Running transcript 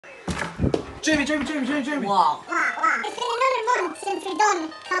Jamie. Wow. It's been another month since we've done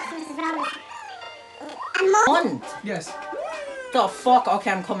Cops vs. Robbers. A Month? Yes. The fuck?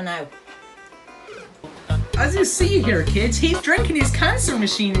 Okay, I'm coming out. As you see here, kids, he's drinking his cancer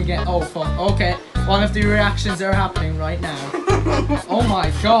machine again. Oh, fuck. Okay. One of the reactions are happening right now. Oh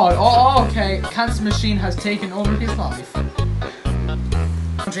my god. Oh, okay. Cancer machine has taken over his life.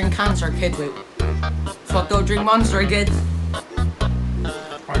 Don't drink cancer, kid. Wait. Fuck, don't drink Monster, kid.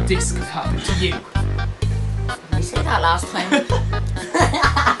 Or this could happen to you. Did you say that last time?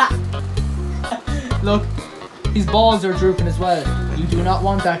 Look, his balls are drooping as well. You do not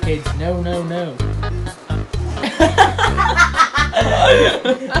want that, kids. No.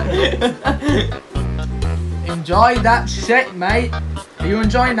 Enjoy that shit, mate. Are you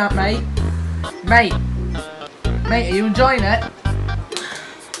enjoying that, mate? Mate, are you enjoying it?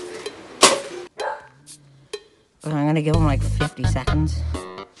 I'm gonna give him like 50 seconds.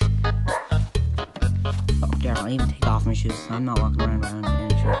 Oh, there, I'll even take off my shoes. I'm not walking around in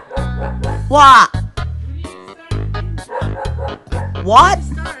any shoes. What? What?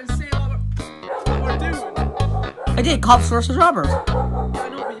 I did. Cops vs. Robbers. I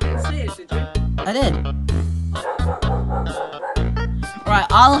know, but you didn't say it, did you? I did. Right,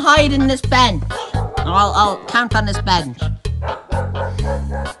 I'll hide in this bench. I'll camp on this bench. Oh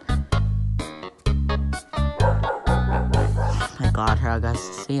my god, here I guys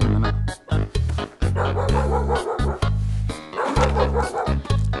see you in a minute.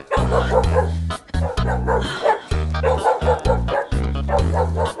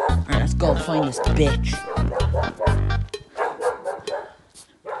 Alright, let's go find this bitch.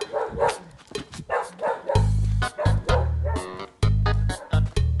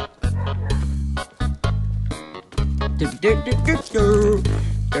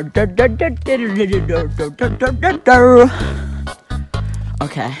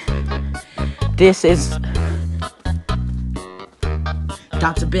 Okay, this is,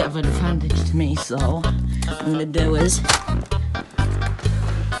 that's a bit of an advantage to me, so what I'm gonna do is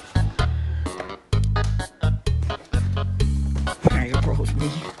there you approach me.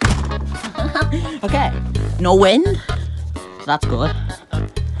 Okay, no wind, so that's good.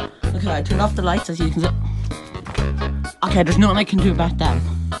 Okay, I turned off the lights as you can see. Okay, there's nothing I can do about them.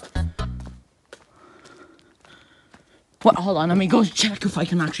 What? Hold on, let me go check if I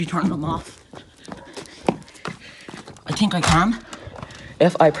can actually turn them off. I think I can.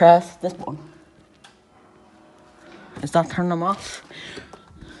 If I press this one. Does that turn them off?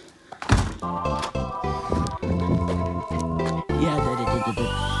 Yeah, it did.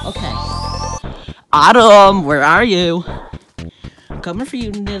 Okay. Adam, where are you? I'm coming for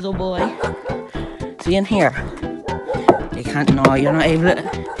you, little boy. See in here. You can't. No, you're not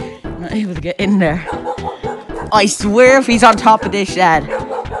able to get in there. I swear, if he's on top of this shed.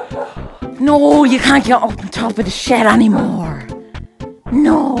 No, you can't get up on top of the shed anymore.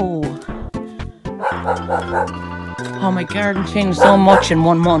 No. Oh, my garden changed so much in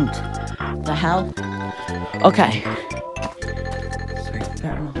 1 month. The hell? Okay. Sorry,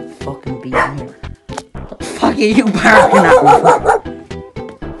 better not fucking be in here. What the fuck are you barking at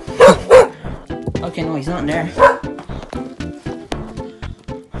me? Okay, no, he's not in there.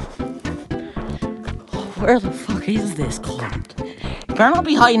 Where the fuck is this cunt? You better not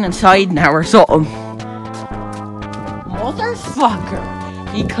be hiding inside now or something. Motherfucker.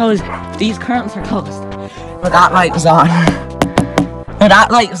 Because these curtains are closed. But that light was on. But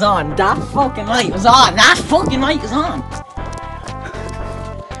that light was on. That fucking light was on. That fucking light was on.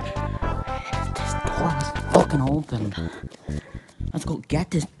 This door is fucking open. Let's go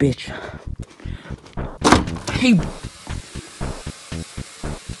get this bitch. Hey.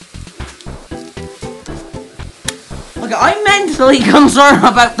 Look, I'm mentally concerned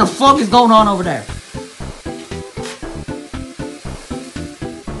about the fuck is going on over there.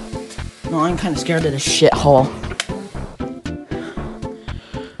 No, I'm kind of scared of this shithole.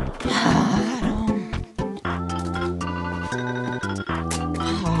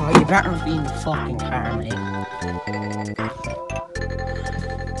 Oh, you better be in the fucking car, mate.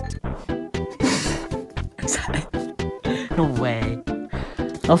 No way.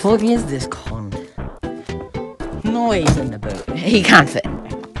 The fuck is this cunt? No, he's in the boot. He can't fit in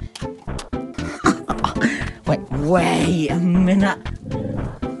there. Wait a minute.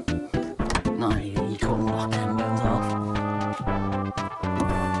 No, he couldn't lock them guns off.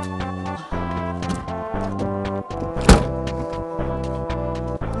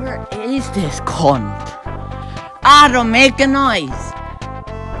 Where is this cunt? Adam, make a noise.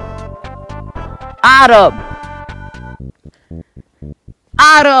 Adam.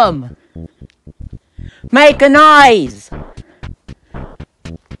 Adam. Make a noise!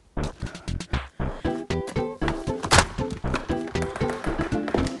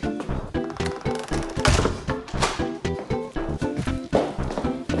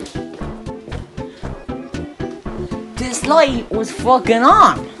 This light was fucking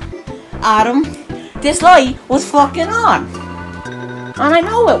on. Adam, this light was fucking on. And I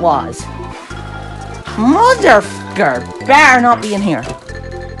know it was. Motherfucker, better not be in here.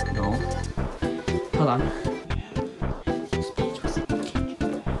 No. Hold on.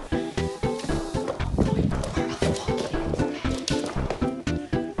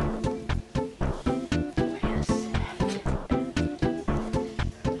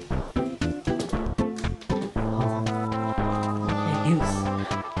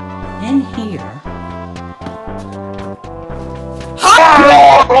 In here.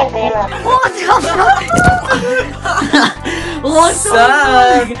 What the fuck? What the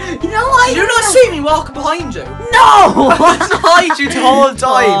fuck? You know what? Did you not see me walking behind you? No! I was behind you the whole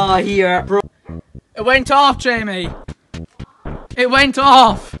time. Oh, here. Bro. It went off, Jamie. It went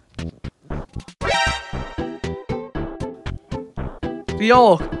off. The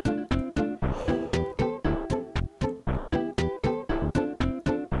yolk.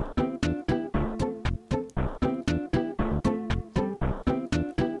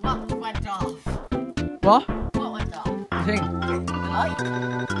 What went off? What? What went off? I think. The light?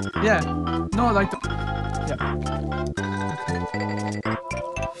 Yeah. No, like the. Yeah.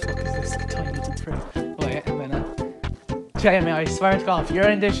 Fuck is this tiny little prick? Wait a minute. Jamie, I swear to God, if you're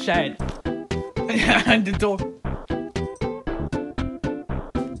in this shed. And the door.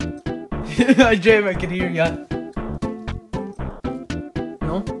 Jamie, I can hear you. No?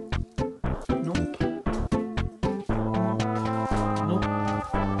 Nope. Nope.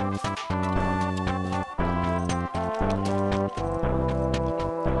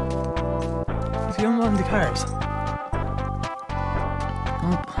 Is he on one of the cars?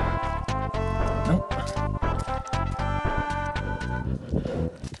 Nope. Nope.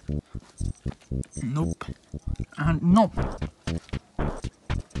 Nope. And nope.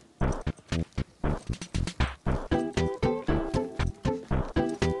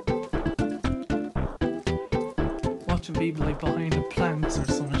 Watching people like behind the plants or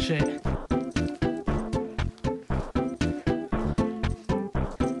some shit.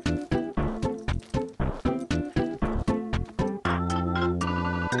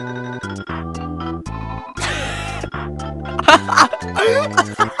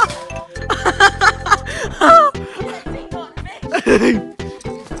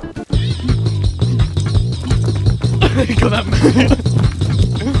 Come on.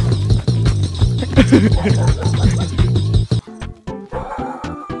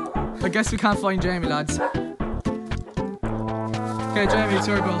 I guess we can't find Jamie, lads. Okay, Jamie, it's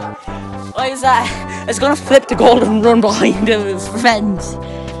your goal. What is that? It's gonna flip the goal and run behind the fence.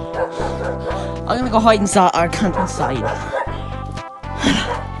 I'm gonna go hide inside or camp inside.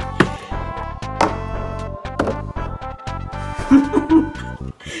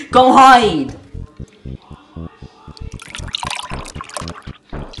 Go hide!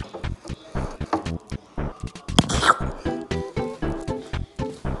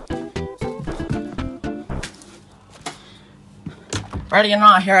 Ready or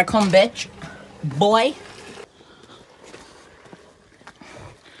not, here I come, bitch. Boy.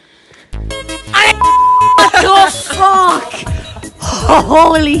 What the fuck?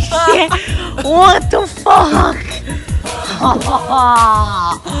 Holy shit! What the fuck?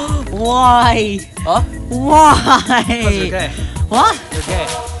 Why? Huh? Why? You're gay. What? You're gay.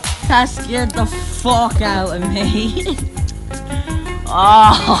 That scared the fuck out of me.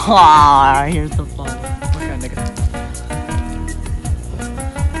 Oh, here's the fuck. Okay, nigga.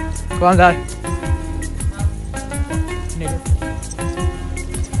 Go on, Dad. Nigga.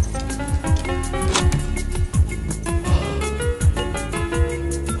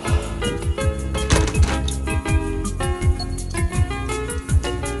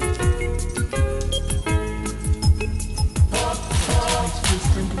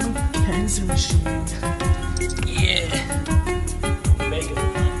 Cancer machine. Yeah. Make it,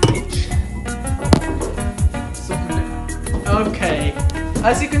 bitch. Okay.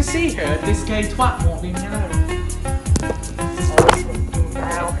 As you can see here, this gay twat won't leave me alone.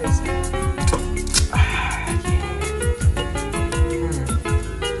 Now is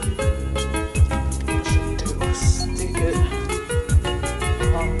should do a stupid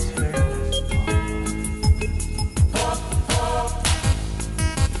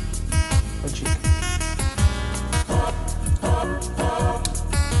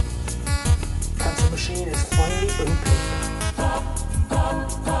Cancer machine is finally open.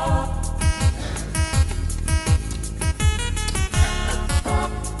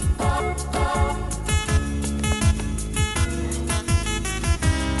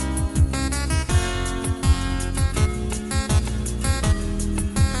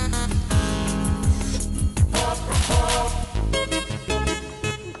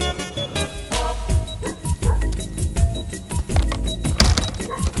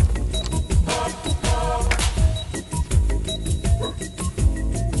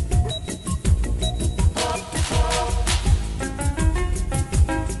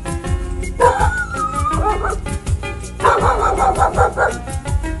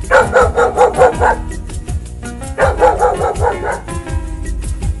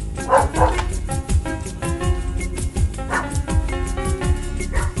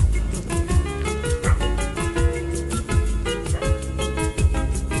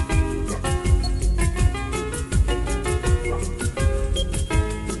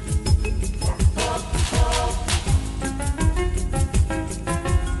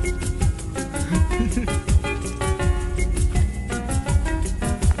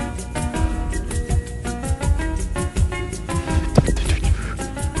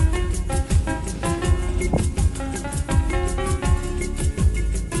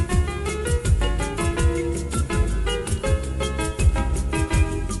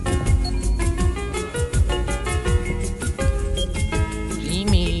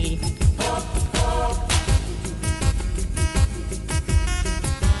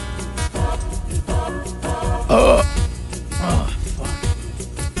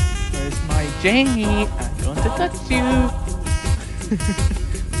 Jamie, I'm going to touch you.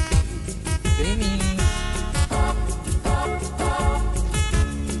 Jamie.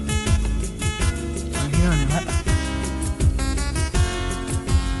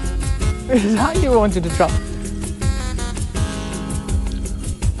 Is that you wanted to drop?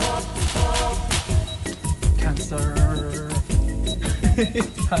 Cancer.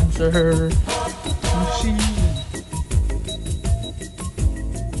 Cancer. Machine.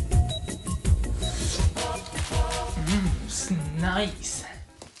 It's nice.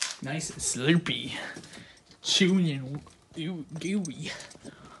 Nice and slurpy. Chewy and gooey.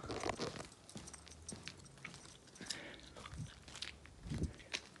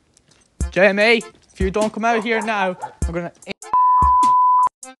 Jamie, if you don't come out here now, I'm gonna.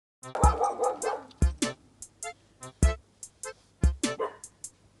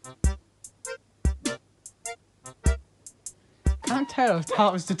 Can't tell if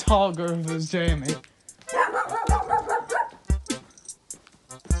that was the tall girl or if it was Jamie.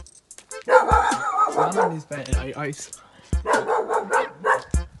 I'm on his bed, ice.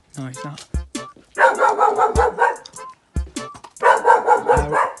 No, he's not.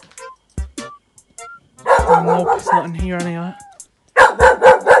 Nope, it's not in here anyway.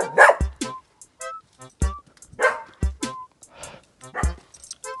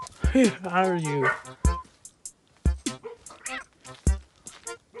 Who are you?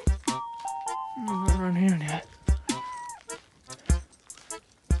 Not around here now.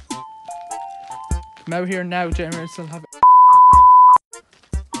 I'm out here now, Jamie. I still have it.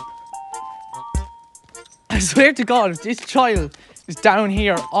 I swear to God, if this child is down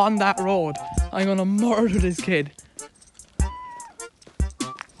here on that road, I'm gonna murder this kid.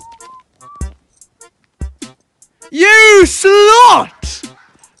 You slut!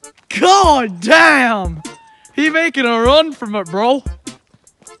 God damn! He making a run from it, bro.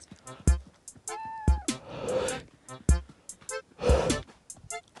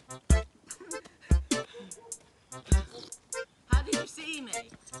 How did you see me?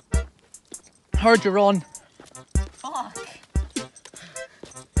 Heard you run. Fuck.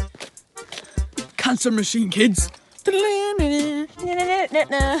 Cancer machine, kids.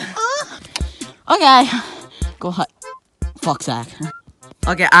 Okay. Go ahead. Fuck's sake.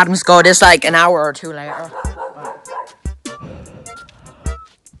 Okay, Adam's go this like an hour or two later.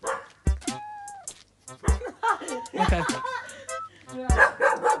 Okay.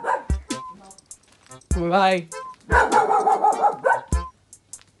 Bye.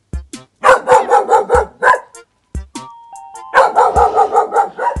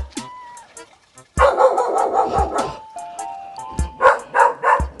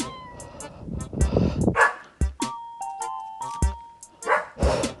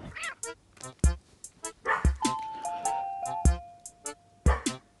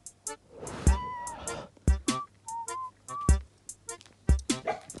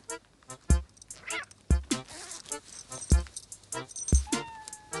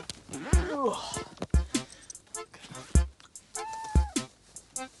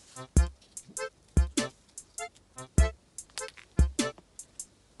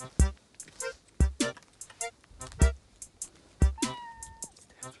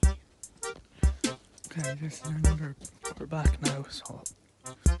 Okay, just remember we're back now, so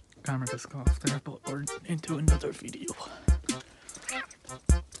camera just got off there, but we're into another video.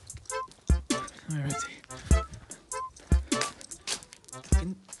 Alright.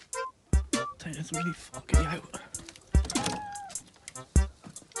 It's really fucking out.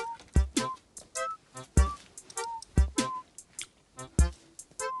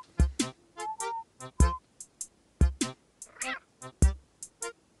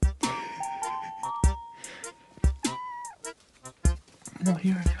 Not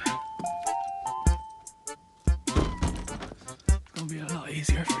here anyway. It's gonna be a lot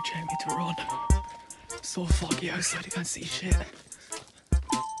easier for Jamie to run. It's so foggy outside, you can't see shit.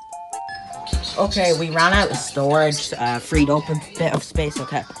 Okay, we ran out of storage, freed up a bit of space,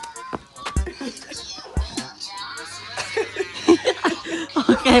 okay.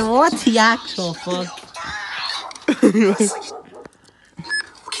 Okay, what the actual fuck? Okay,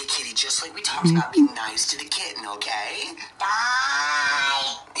 kitty, just like we talked about, be nice to the kitten, okay?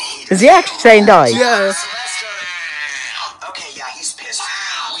 Bye! Is he actually saying die? Yeah. Sylvester! Okay, yeah, he's pissed.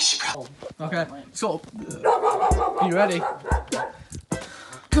 We should probably... Okay, so, you ready?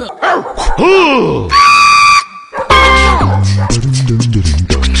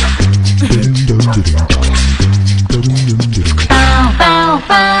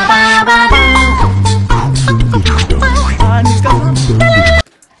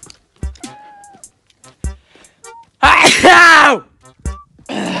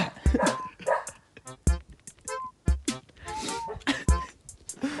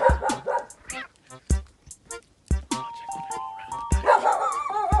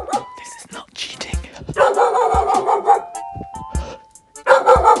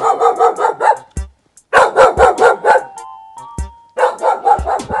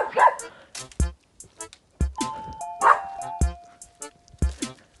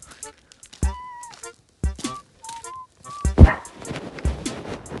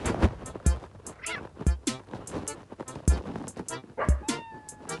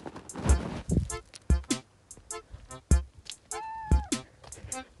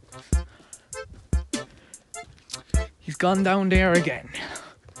 He's gone down there again.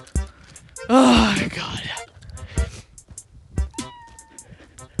 Oh, God.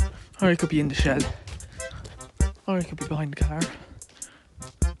 Or he could be in the shed. Or he could be behind the car.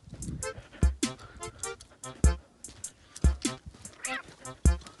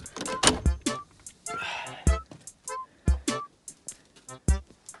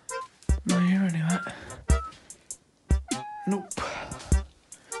 Not here anyway. Nope.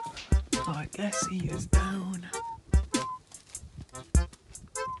 So I guess he is down.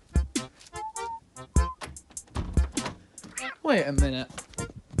 Wait a minute.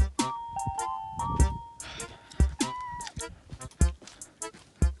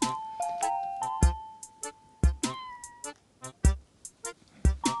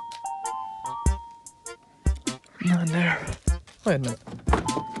 Not in there. Wait a minute.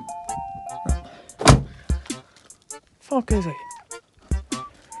 Fuck is he?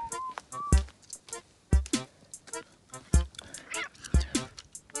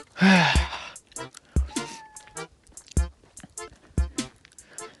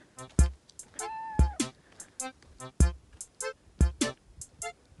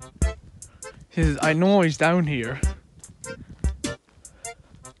 He says, I know he's down here.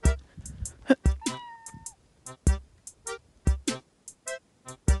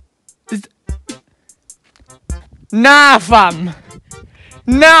 Nah, fam!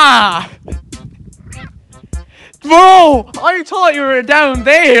 Nah! Bro! I thought you were down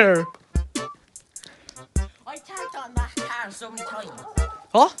there! I tapped on that car so many times.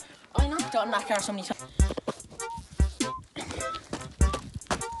 Huh? I knocked on that car so many times.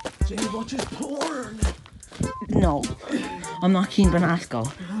 Jay watches porn! No, I'm not keen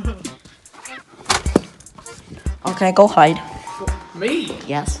Benasco. Okay, go hide. Me?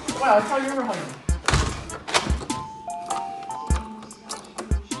 Yes. Well, I thought you were hiding.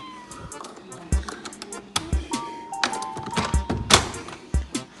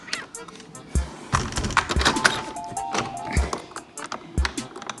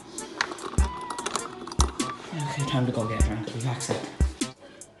 Okay, time to go get drunk. Relax it.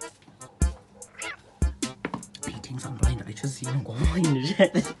 He thinks I'm blind. I just see him go behind the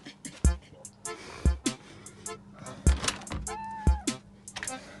shit.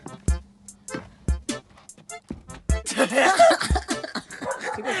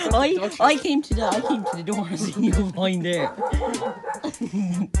 I came to the door and seen you behind there.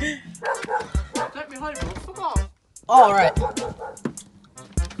 Let me hide, bro. Fuck off. All right.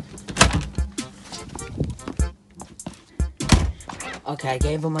 Okay, I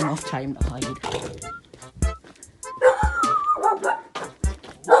gave him enough time to hide.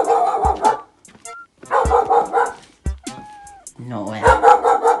 No way.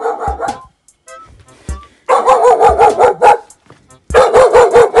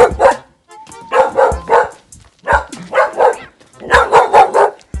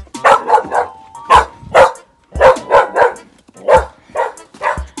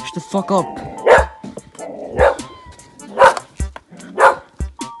 Shut the fuck up.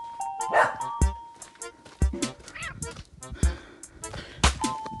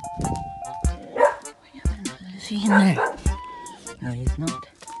 Is he in there? No, he's not.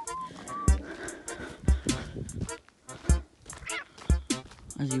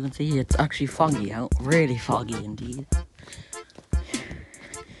 As you can see, it's actually foggy out. Really foggy indeed.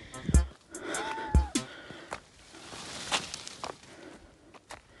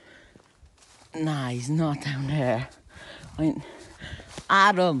 Nah, he's not down there.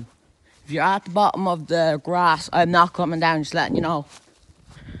 Adam, if you're at the bottom of the grass, I'm not coming down, just letting you know.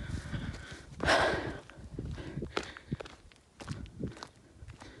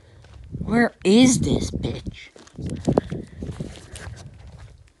 Where is this bitch?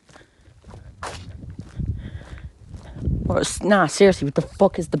 Nah, seriously, what the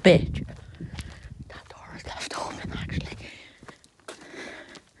fuck is the bitch? That door is left open, actually.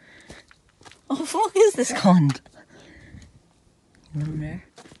 Oh, fuck is this cunt? In there?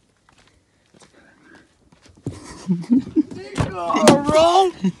 Oh, bro!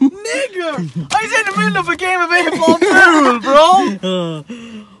 Nigger! I was in the middle of a game of 8-ball pool, bro!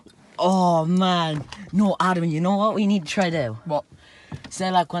 Oh, man. No, Adam, you know what we need to try to do? What?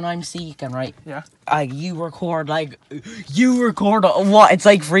 Say, like, when I'm seeking, right? Yeah. You record what it's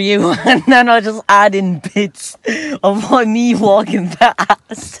like for you, and then I'll just add in bits of me walking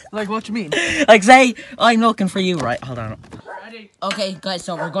past. Like, what you mean? Like, say, I'm looking for you, right? Hold on. Ready? Okay, guys,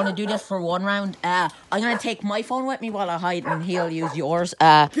 so we're gonna do this for one round. I'm gonna take my phone with me while I hide, and he'll use yours,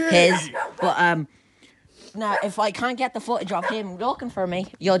 his. But, Now, if I can't get the footage of him looking for me,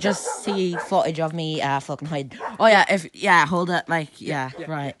 you'll just see footage of me fucking hiding. Oh yeah, hold it, like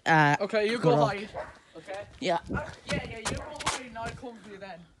right. Okay, you good go luck. hide. Okay. Yeah. Yeah, you go hide and I'll come for you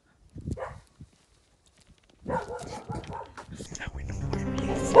then. Now we know where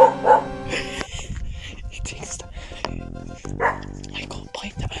he is. He thinks that I go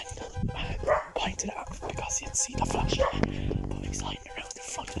point it and point it out because he'd see the flash. But he's hiding around the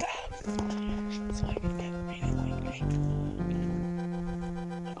front of the house. So I can get really angry. I'm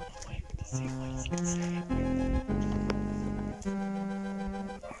gonna wait to see what he can say.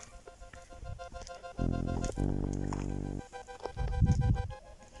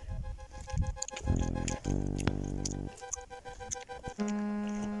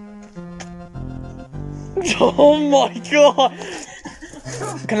 Oh my god!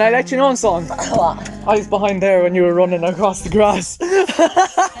 Can I let you know something? What? I was behind there when you were running across the grass. I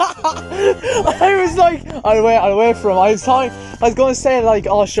was like, I'll wait for him. I was going to say like,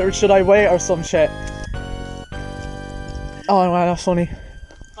 oh should I wait or some shit. Oh wow, that's funny.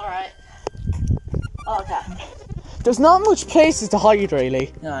 Alright. Okay. There's not much places to hide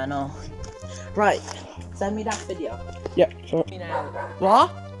really. No, I know. Right. Send me that video. Yeah, sure. Me now.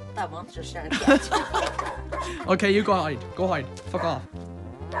 What? That monster's starting to get you. Okay, you go hide. Go hide. Fuck off.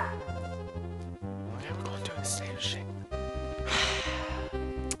 Okay, we're going to do the same shit.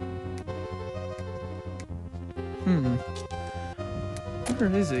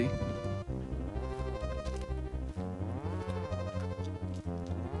 Where is he?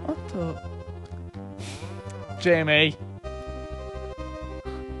 What the? Jamie.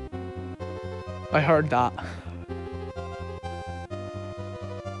 I heard that.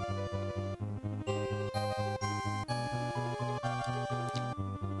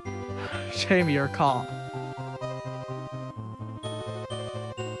 Jamie, you're caught.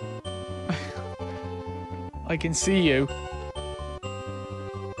 I can see you.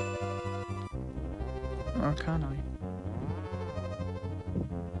 Or can I?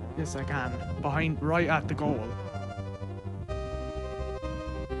 Yes, I can. Right at the goal.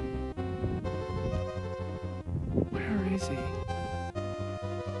 Where is he?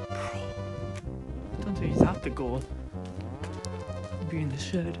 Bro. I don't think he's at the goal. He'll be in the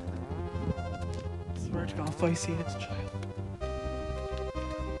shed. I swear to God, if I see this child.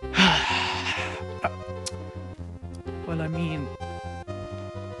 Well, I mean,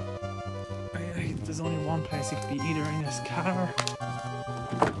 there's only one place he could be, either in his car.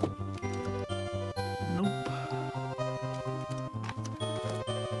 Nope.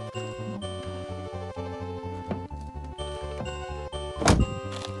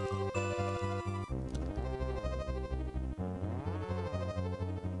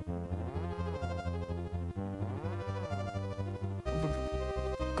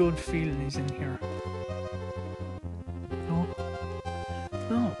 Good feeling he's in here. No.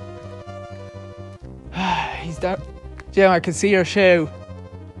 No. He's down. Jim, I can see your shoe.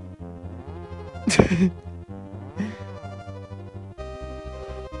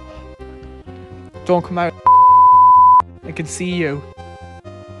 Don't come out. I can see you.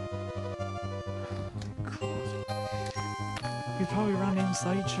 You probably ran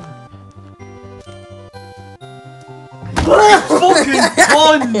inside, sure. Fucking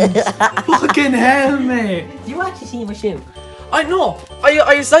tons! Fucking hell, mate! Do you actually see my shoe? I know.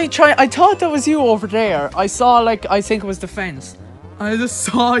 I was like trying. I thought that was you over there. I saw like I think it was the fence. I just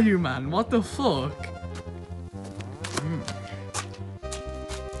saw you, man. What the fuck?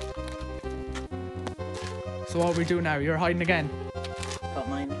 So what we do now? You're hiding again. Don't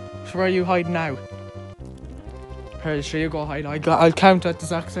mind. So where are you hiding now? Here, sure you go hide. I'll count at the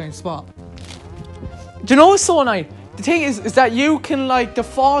exact same spot. Do you know what's so nice? The thing is that you can like the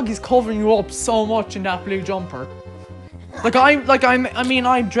fog is covering you up so much in that blue jumper. I mean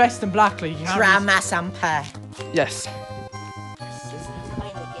I'm dressed in black like you can't really- Drama Sampa. Yes. This is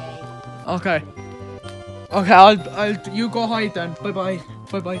kind of gay. Okay. Okay, I'll you go hide then. Bye bye.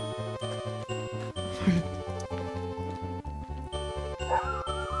 Bye bye.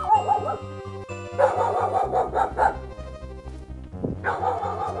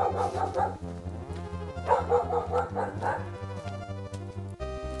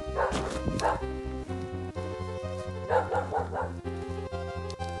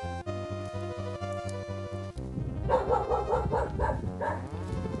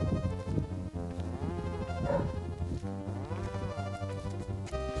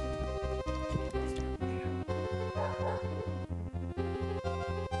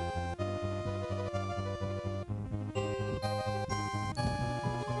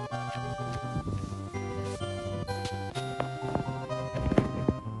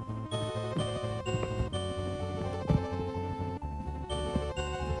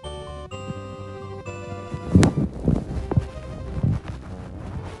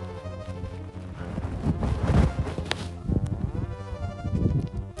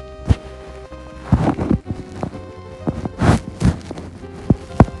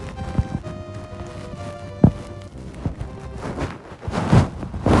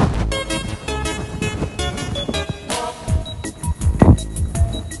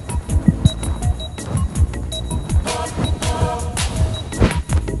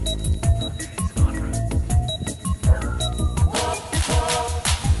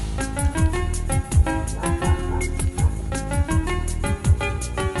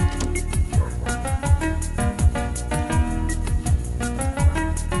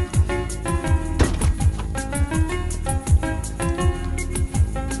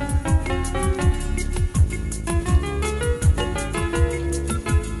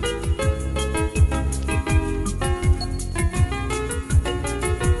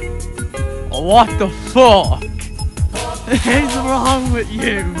 what the fuck? What is wrong with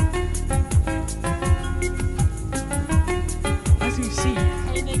you? As you see.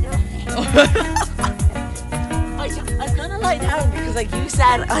 I was gonna lie down because like you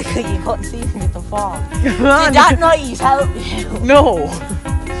said like you couldn't see me with the fog. Did that noise help you? No!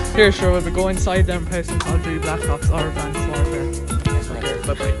 Here, sure, we'll go inside then and play some Call of Duty Black Ops or Advanced Warfare.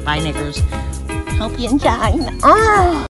 Bye, niggers. Hope you enjoy.